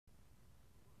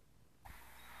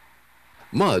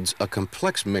Mud's a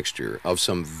complex mixture of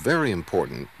some very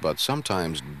important but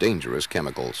sometimes dangerous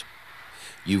chemicals.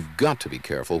 You've got to be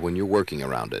careful when you're working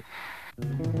around it.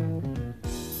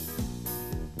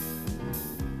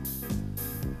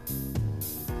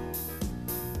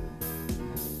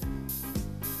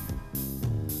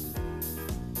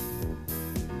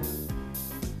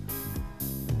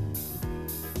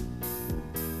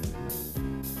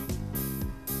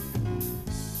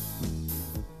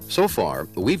 So far,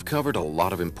 we've covered a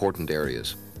lot of important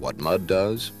areas: what mud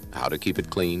does, how to keep it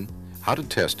clean, how to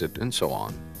test it, and so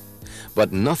on.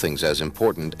 But nothing's as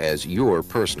important as your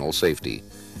personal safety,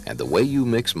 and the way you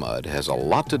mix mud has a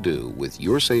lot to do with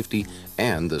your safety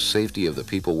and the safety of the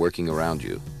people working around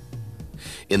you.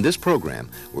 In this program,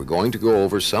 we're going to go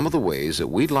over some of the ways that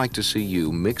we'd like to see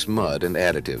you mix mud and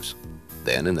additives.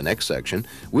 Then, in the next section,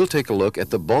 we'll take a look at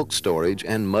the bulk storage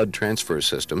and mud transfer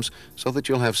systems so that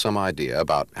you'll have some idea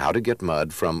about how to get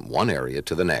mud from one area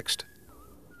to the next.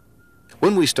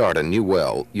 When we start a new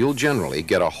well, you'll generally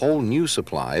get a whole new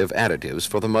supply of additives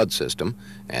for the mud system,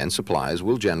 and supplies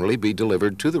will generally be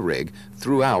delivered to the rig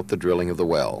throughout the drilling of the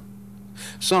well.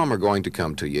 Some are going to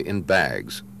come to you in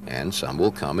bags, and some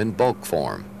will come in bulk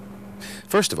form.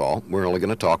 First of all, we're only going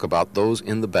to talk about those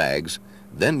in the bags.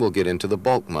 Then we'll get into the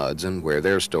bulk muds and where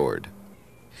they're stored.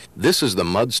 This is the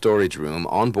mud storage room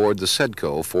on board the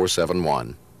Sedco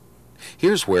 471.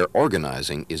 Here's where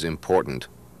organizing is important.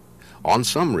 On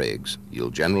some rigs, you'll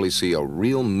generally see a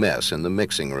real mess in the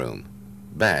mixing room,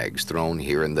 bags thrown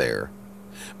here and there.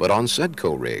 But on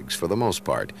Sedco rigs, for the most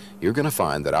part, you're going to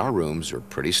find that our rooms are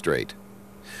pretty straight.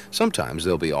 Sometimes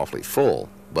they'll be awfully full,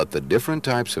 but the different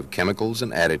types of chemicals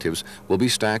and additives will be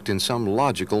stacked in some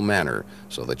logical manner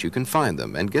so that you can find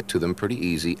them and get to them pretty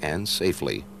easy and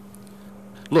safely.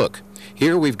 Look,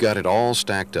 here we've got it all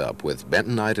stacked up with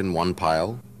bentonite in one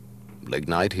pile,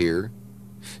 lignite here,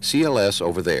 CLS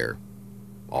over there.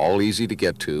 All easy to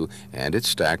get to, and it's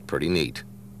stacked pretty neat.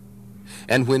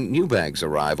 And when new bags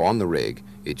arrive on the rig,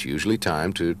 it's usually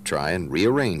time to try and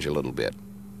rearrange a little bit.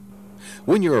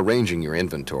 When you're arranging your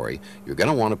inventory, you're going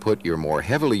to want to put your more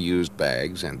heavily used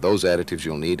bags and those additives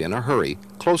you'll need in a hurry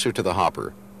closer to the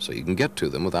hopper so you can get to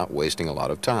them without wasting a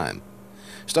lot of time.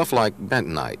 Stuff like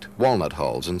bentonite, walnut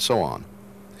hulls, and so on.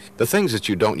 The things that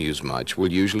you don't use much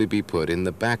will usually be put in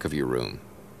the back of your room.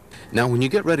 Now, when you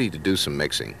get ready to do some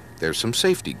mixing, there's some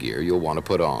safety gear you'll want to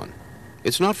put on.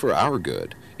 It's not for our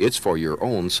good, it's for your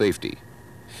own safety.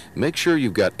 Make sure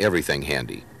you've got everything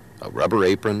handy: a rubber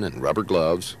apron and rubber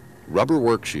gloves, rubber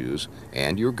work shoes,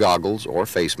 and your goggles or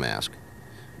face mask.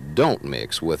 Don't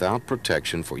mix without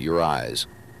protection for your eyes.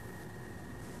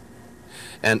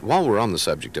 And while we're on the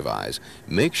subject of eyes,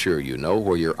 make sure you know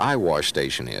where your eye wash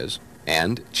station is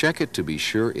and check it to be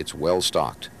sure it's well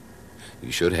stocked.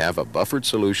 You should have a buffered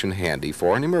solution handy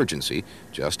for an emergency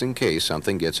just in case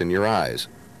something gets in your eyes.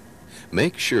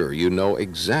 Make sure you know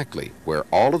exactly where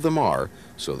all of them are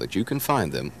so that you can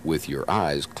find them with your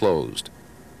eyes closed.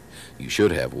 You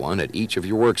should have one at each of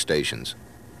your workstations.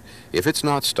 If it's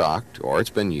not stocked or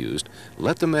it's been used,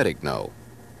 let the medic know.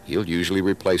 He'll usually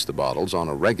replace the bottles on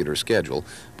a regular schedule,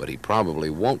 but he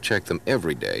probably won't check them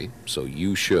every day, so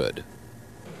you should.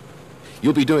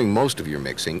 You'll be doing most of your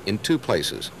mixing in two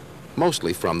places,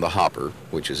 mostly from the hopper,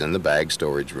 which is in the bag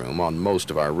storage room on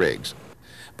most of our rigs.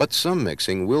 But some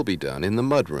mixing will be done in the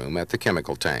mud room at the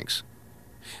chemical tanks.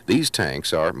 These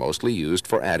tanks are mostly used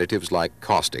for additives like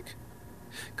caustic.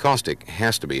 Caustic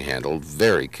has to be handled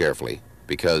very carefully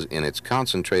because in its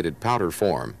concentrated powder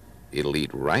form, it'll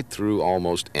eat right through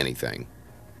almost anything.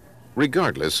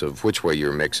 Regardless of which way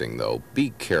you're mixing, though,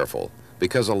 be careful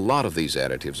because a lot of these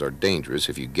additives are dangerous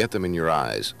if you get them in your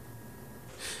eyes.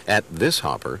 At this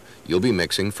hopper, you'll be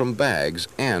mixing from bags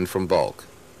and from bulk.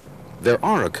 There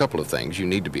are a couple of things you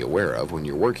need to be aware of when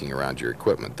you're working around your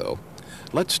equipment, though.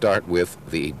 Let's start with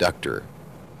the eductor.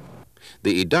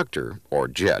 The eductor, or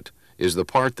jet, is the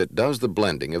part that does the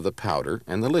blending of the powder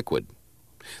and the liquid.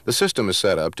 The system is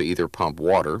set up to either pump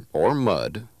water or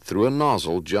mud through a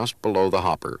nozzle just below the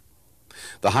hopper.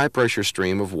 The high-pressure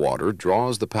stream of water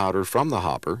draws the powder from the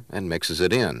hopper and mixes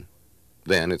it in.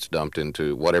 Then it's dumped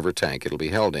into whatever tank it'll be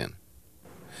held in.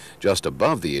 Just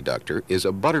above the eductor is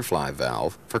a butterfly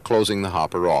valve for closing the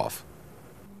hopper off.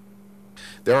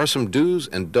 There are some do's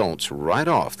and don'ts right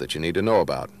off that you need to know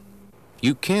about.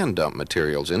 You can dump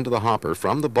materials into the hopper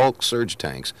from the bulk surge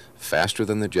tanks faster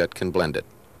than the jet can blend it.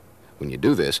 When you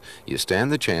do this, you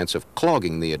stand the chance of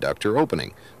clogging the eductor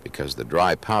opening because the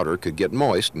dry powder could get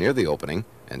moist near the opening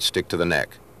and stick to the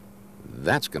neck.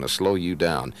 That's going to slow you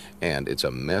down, and it's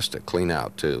a mess to clean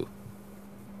out, too.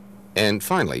 And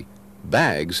finally,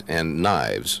 bags and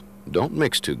knives don't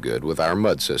mix too good with our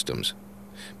mud systems.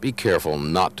 Be careful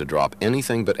not to drop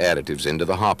anything but additives into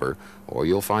the hopper, or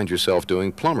you'll find yourself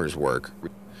doing plumber's work.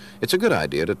 It's a good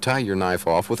idea to tie your knife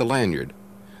off with a lanyard.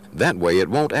 That way it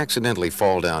won't accidentally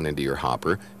fall down into your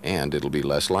hopper, and it'll be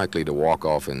less likely to walk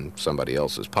off in somebody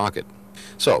else's pocket.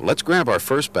 So let's grab our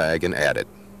first bag and add it.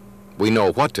 We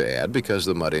know what to add because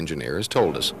the mud engineer has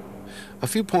told us. A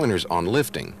few pointers on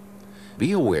lifting.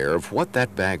 Be aware of what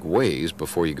that bag weighs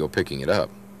before you go picking it up.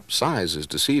 Size is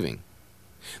deceiving.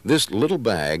 This little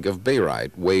bag of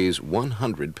barite weighs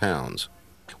 100 pounds.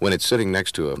 When it's sitting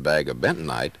next to a bag of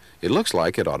bentonite, it looks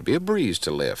like it ought to be a breeze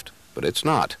to lift, but it's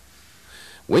not.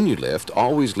 When you lift,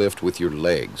 always lift with your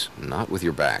legs, not with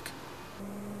your back.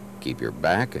 Keep your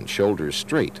back and shoulders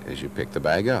straight as you pick the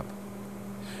bag up.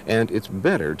 And it's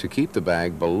better to keep the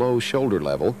bag below shoulder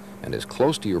level and as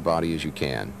close to your body as you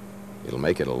can. It'll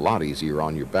make it a lot easier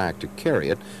on your back to carry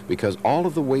it because all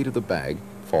of the weight of the bag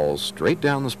falls straight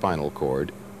down the spinal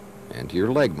cord and to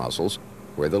your leg muscles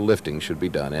where the lifting should be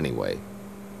done anyway.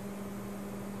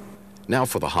 Now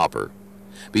for the hopper.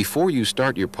 Before you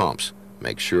start your pumps,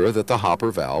 make sure that the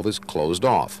hopper valve is closed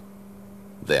off.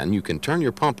 Then you can turn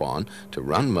your pump on to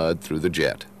run mud through the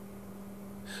jet.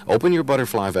 Open your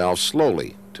butterfly valve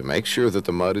slowly to make sure that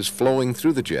the mud is flowing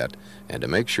through the jet and to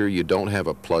make sure you don't have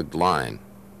a plugged line.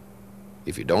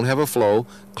 If you don't have a flow,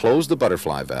 close the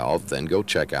butterfly valve, then go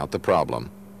check out the problem.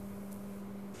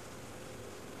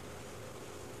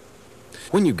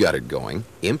 When you've got it going,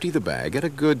 empty the bag at a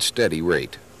good steady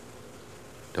rate.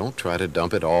 Don't try to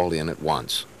dump it all in at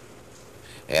once.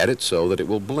 Add it so that it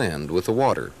will blend with the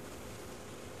water.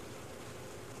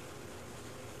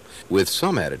 With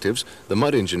some additives, the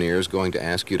mud engineer is going to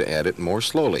ask you to add it more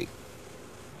slowly.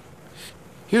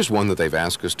 Here's one that they've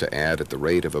asked us to add at the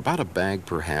rate of about a bag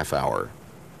per half hour.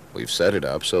 We've set it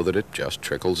up so that it just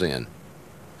trickles in.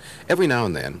 Every now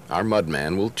and then, our mud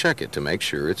man will check it to make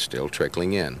sure it's still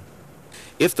trickling in.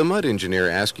 If the mud engineer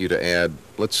asks you to add,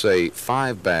 let's say,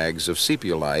 5 bags of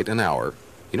Sepiolite an hour,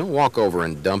 you don't walk over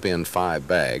and dump in 5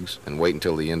 bags and wait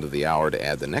until the end of the hour to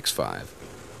add the next 5.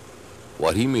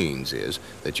 What he means is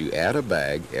that you add a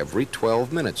bag every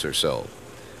 12 minutes or so.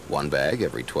 1 bag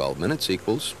every 12 minutes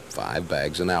equals 5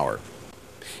 bags an hour.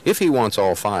 If he wants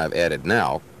all 5 added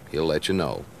now, he'll let you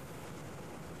know.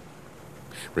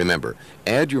 Remember,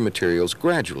 add your materials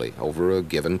gradually over a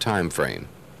given time frame.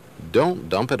 Don't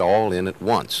dump it all in at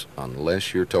once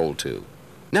unless you're told to.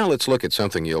 Now let's look at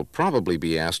something you'll probably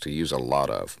be asked to use a lot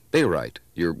of, barite,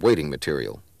 your weighting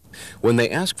material. When they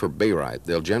ask for barite,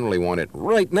 they'll generally want it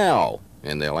right now,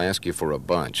 and they'll ask you for a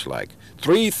bunch, like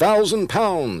 3,000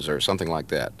 pounds or something like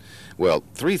that. Well,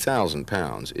 3,000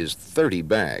 pounds is 30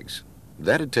 bags.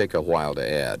 That'd take a while to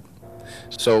add.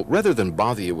 So rather than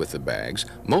bother you with the bags,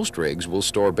 most rigs will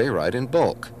store barite in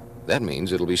bulk. That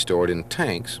means it'll be stored in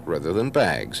tanks rather than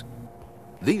bags.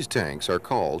 These tanks are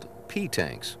called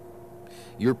P-tanks.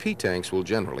 Your P-tanks will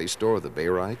generally store the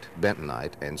barite,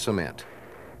 bentonite, and cement.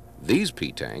 These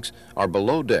P-tanks are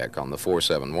below deck on the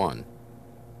 471.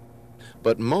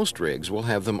 But most rigs will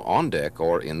have them on deck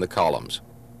or in the columns.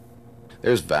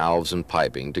 There's valves and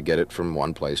piping to get it from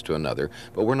one place to another,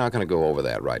 but we're not going to go over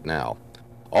that right now.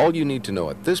 All you need to know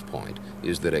at this point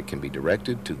is that it can be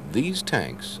directed to these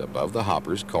tanks above the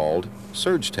hoppers called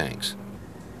surge tanks.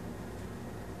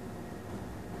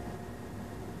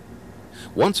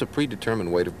 Once a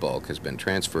predetermined weight of bulk has been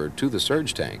transferred to the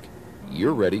surge tank,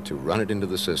 you're ready to run it into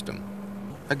the system.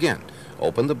 Again,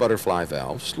 open the butterfly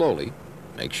valve slowly.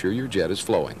 Make sure your jet is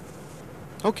flowing.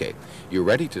 Okay, you're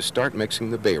ready to start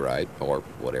mixing the barite, or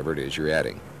whatever it is you're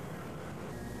adding.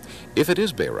 If it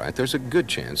is barite, there's a good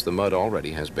chance the mud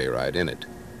already has barite in it.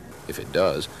 If it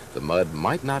does, the mud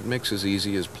might not mix as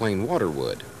easy as plain water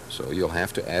would, so you'll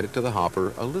have to add it to the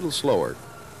hopper a little slower.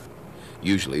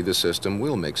 Usually the system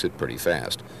will mix it pretty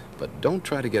fast, but don't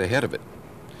try to get ahead of it.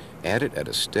 Add it at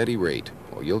a steady rate,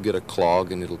 or you'll get a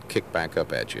clog and it'll kick back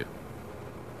up at you.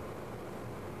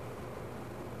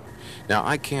 Now,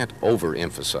 I can't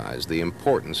overemphasize the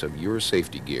importance of your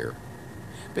safety gear.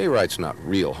 Barite's not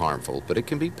real harmful, but it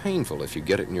can be painful if you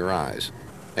get it in your eyes.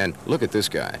 And look at this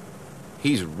guy.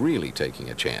 He's really taking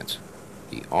a chance.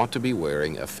 He ought to be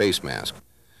wearing a face mask.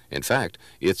 In fact,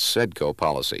 it's SEDCO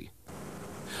policy.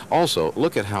 Also,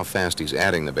 look at how fast he's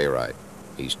adding the barite.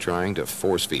 He's trying to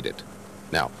force feed it.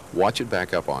 Now, watch it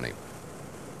back up on him.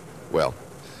 Well,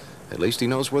 at least he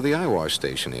knows where the eye wash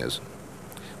station is.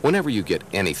 Whenever you get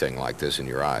anything like this in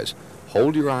your eyes,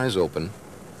 hold your eyes open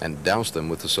and douse them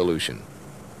with the solution.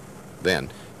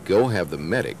 Then, go have the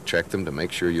medic check them to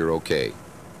make sure you're okay.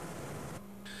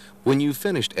 When you've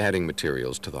finished adding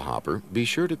materials to the hopper, be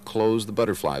sure to close the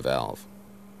butterfly valve.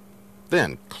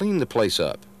 Then, clean the place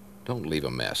up. Don't leave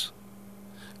a mess.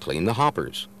 Clean the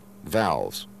hoppers,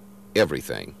 valves,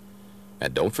 everything.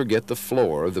 And don't forget the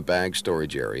floor of the bag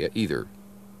storage area either.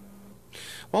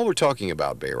 While we're talking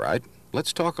about barite,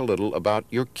 let's talk a little about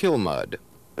your kill mud.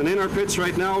 And in our pits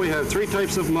right now we have three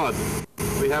types of mud.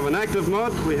 We have an active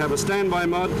mud, we have a standby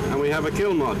mud, and we have a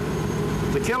kill mud.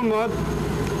 The kill mud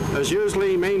is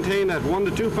usually maintained at 1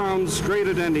 to 2 pounds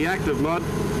greater than the active mud,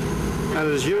 and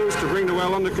is used to bring the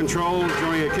well under control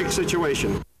during a kick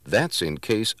situation. That's in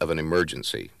case of an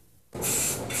emergency.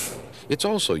 It's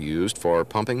also used for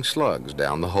pumping slugs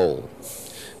down the hole.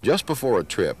 Just before a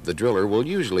trip, the driller will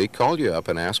usually call you up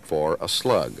and ask for a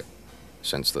slug.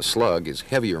 Since the slug is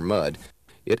heavier mud,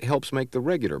 it helps make the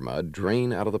regular mud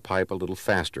drain out of the pipe a little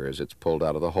faster as it's pulled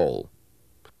out of the hole.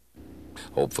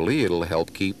 Hopefully, it'll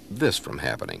help keep this from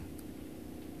happening.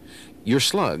 Your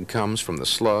slug comes from the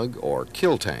slug or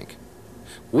kill tank.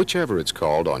 Whichever it's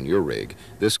called on your rig,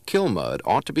 this kill mud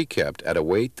ought to be kept at a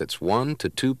weight that's 1 to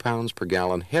 2 pounds per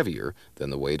gallon heavier than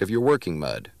the weight of your working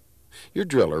mud. Your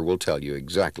driller will tell you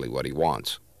exactly what he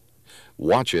wants.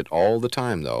 Watch it all the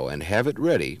time, though, and have it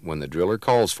ready when the driller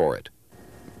calls for it.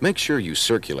 Make sure you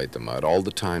circulate the mud all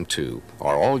the time, too,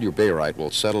 or all your barite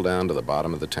will settle down to the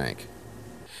bottom of the tank.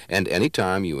 And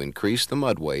anytime you increase the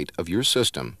mud weight of your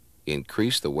system,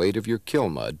 increase the weight of your kill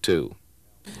mud, too.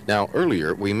 Now,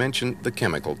 earlier we mentioned the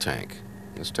chemical tank.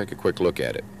 Let's take a quick look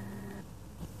at it.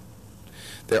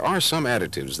 There are some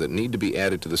additives that need to be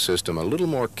added to the system a little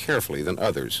more carefully than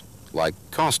others, like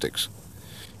caustics.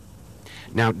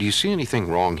 Now, do you see anything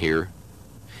wrong here?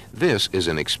 This is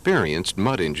an experienced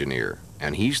mud engineer,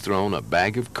 and he's thrown a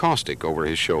bag of caustic over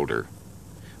his shoulder.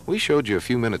 We showed you a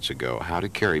few minutes ago how to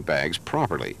carry bags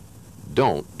properly.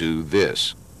 Don't do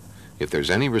this. If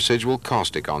there's any residual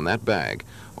caustic on that bag,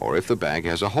 or if the bag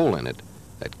has a hole in it,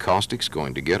 that caustic's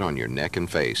going to get on your neck and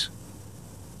face.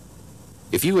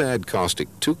 If you add caustic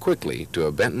too quickly to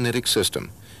a bentonitic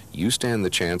system, you stand the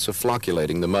chance of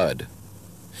flocculating the mud.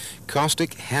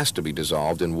 Caustic has to be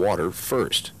dissolved in water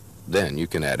first. Then you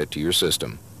can add it to your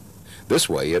system. This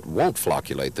way it won't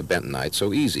flocculate the bentonite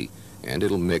so easy, and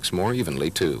it'll mix more evenly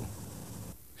too.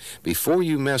 Before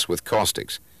you mess with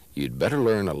caustics, you'd better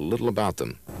learn a little about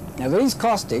them. Now these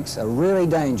caustics are really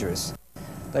dangerous.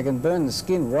 They can burn the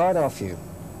skin right off you.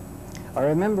 I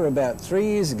remember about 3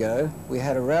 years ago we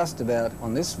had a roustabout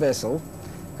on this vessel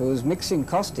who was mixing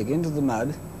caustic into the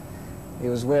mud. He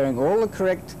was wearing all the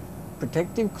correct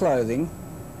protective clothing,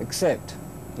 except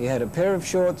he had a pair of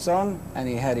shorts on and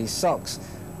he had his socks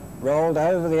rolled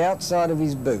over the outside of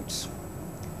his boots.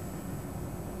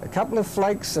 A couple of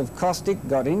flakes of caustic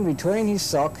got in between his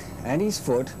sock and his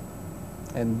foot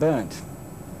and burnt.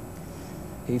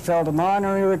 He felt a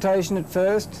minor irritation at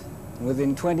first, and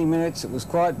within 20 minutes it was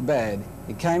quite bad.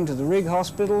 He came to the rig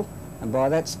hospital, and by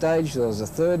that stage there was a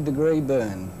 3rd-degree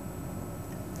burn.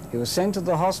 He was sent to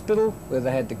the hospital where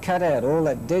they had to cut out all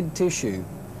that dead tissue,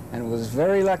 and it was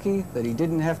very lucky that he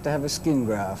didn't have to have a skin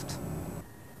graft.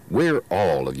 Wear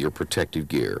all of your protective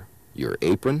gear, your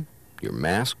apron, your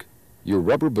mask, your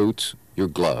rubber boots, your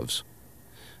gloves.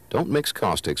 Don't mix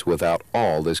caustics without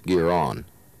all this gear on.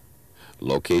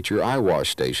 Locate your eye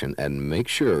wash station and make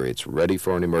sure it's ready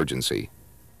for an emergency.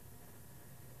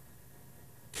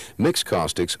 Mix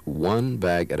caustics 1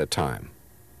 bag at a time.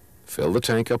 Fill the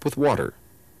tank up with water.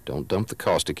 Don't dump the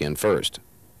caustic in first.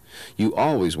 You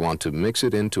always want to mix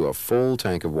it into a full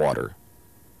tank of water.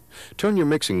 Turn your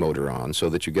mixing motor on so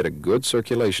that you get a good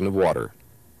circulation of water.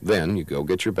 Then you go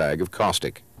get your bag of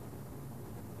caustic.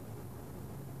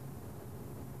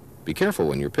 Be careful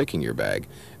when you're picking your bag.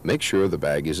 Make sure the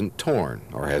bag isn't torn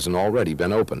or hasn't already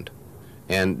been opened.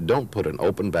 And don't put an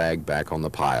open bag back on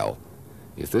the pile.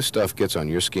 If this stuff gets on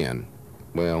your skin,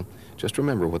 well, just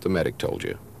remember what the medic told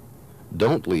you.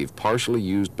 Don't leave partially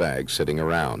used bags sitting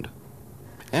around.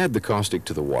 Add the caustic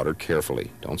to the water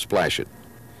carefully. Don't splash it.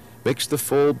 Mix the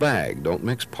full bag. Don't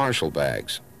mix partial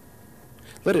bags.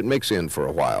 Let it mix in for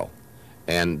a while.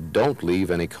 And don't leave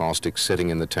any caustic sitting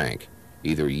in the tank.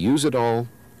 Either use it all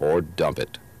or dump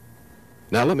it.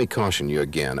 Now let me caution you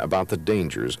again about the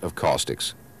dangers of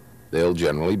caustics. They'll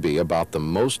generally be about the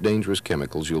most dangerous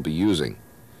chemicals you'll be using.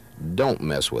 Don't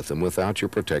mess with them without your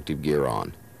protective gear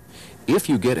on. If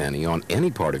you get any on any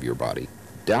part of your body,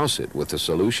 douse it with the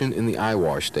solution in the eye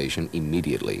wash station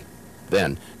immediately.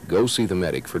 Then go see the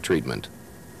medic for treatment.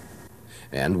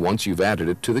 And once you've added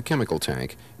it to the chemical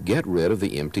tank, get rid of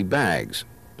the empty bags.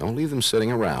 Don't leave them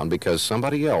sitting around because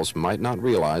somebody else might not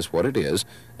realize what it is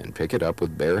and pick it up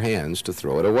with bare hands to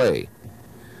throw it away.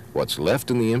 What's left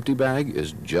in the empty bag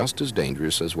is just as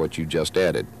dangerous as what you just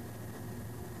added.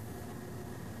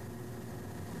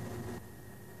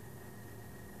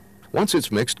 Once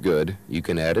it's mixed good, you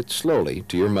can add it slowly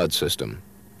to your mud system.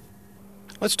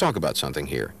 Let's talk about something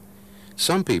here.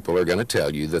 Some people are going to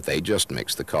tell you that they just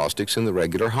mix the caustics in the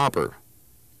regular hopper.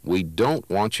 We don't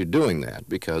want you doing that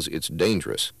because it's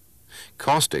dangerous.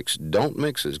 Caustics don't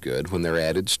mix as good when they're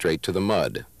added straight to the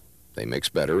mud. They mix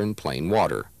better in plain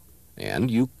water.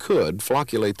 And you could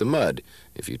flocculate the mud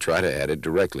if you try to add it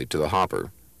directly to the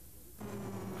hopper.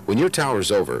 When your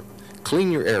tower's over,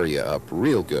 clean your area up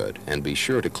real good and be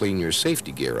sure to clean your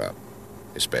safety gear up,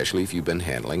 especially if you've been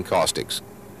handling caustics.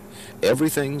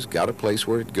 Everything's got a place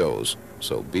where it goes,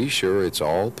 so be sure it's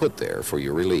all put there for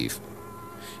your relief.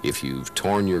 If you've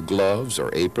torn your gloves or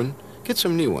apron, get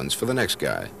some new ones for the next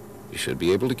guy. You should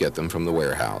be able to get them from the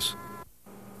warehouse.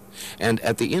 And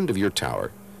at the end of your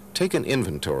tower, take an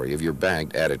inventory of your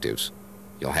bagged additives.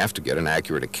 You'll have to get an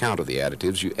accurate account of the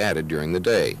additives you added during the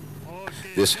day.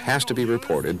 This has to be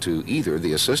reported to either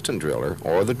the assistant driller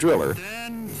or the driller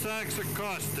 10 sacks of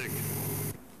caustic.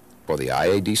 for the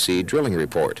IADC drilling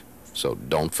report, so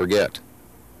don't forget.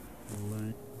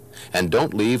 And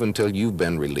don't leave until you've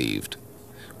been relieved.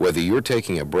 Whether you're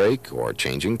taking a break or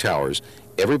changing towers,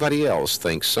 everybody else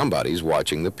thinks somebody's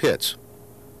watching the pits.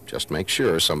 Just make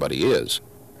sure somebody is.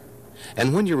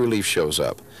 And when your relief shows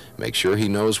up, make sure he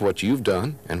knows what you've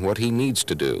done and what he needs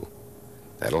to do.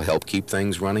 That'll help keep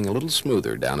things running a little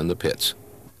smoother down in the pits.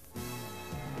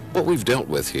 What we've dealt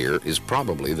with here is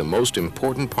probably the most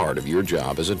important part of your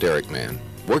job as a derrick man,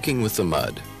 working with the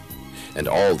mud. And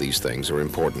all these things are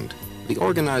important. The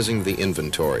organizing the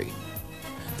inventory,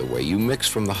 the way you mix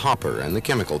from the hopper and the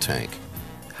chemical tank,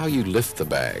 how you lift the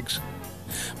bags.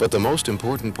 But the most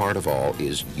important part of all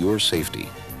is your safety,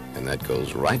 and that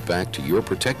goes right back to your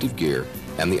protective gear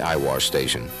and the eye wash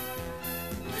station.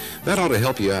 That ought to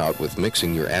help you out with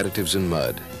mixing your additives in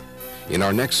mud. In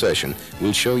our next session,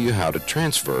 we'll show you how to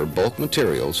transfer bulk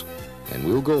materials, and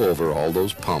we'll go over all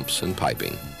those pumps and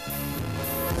piping.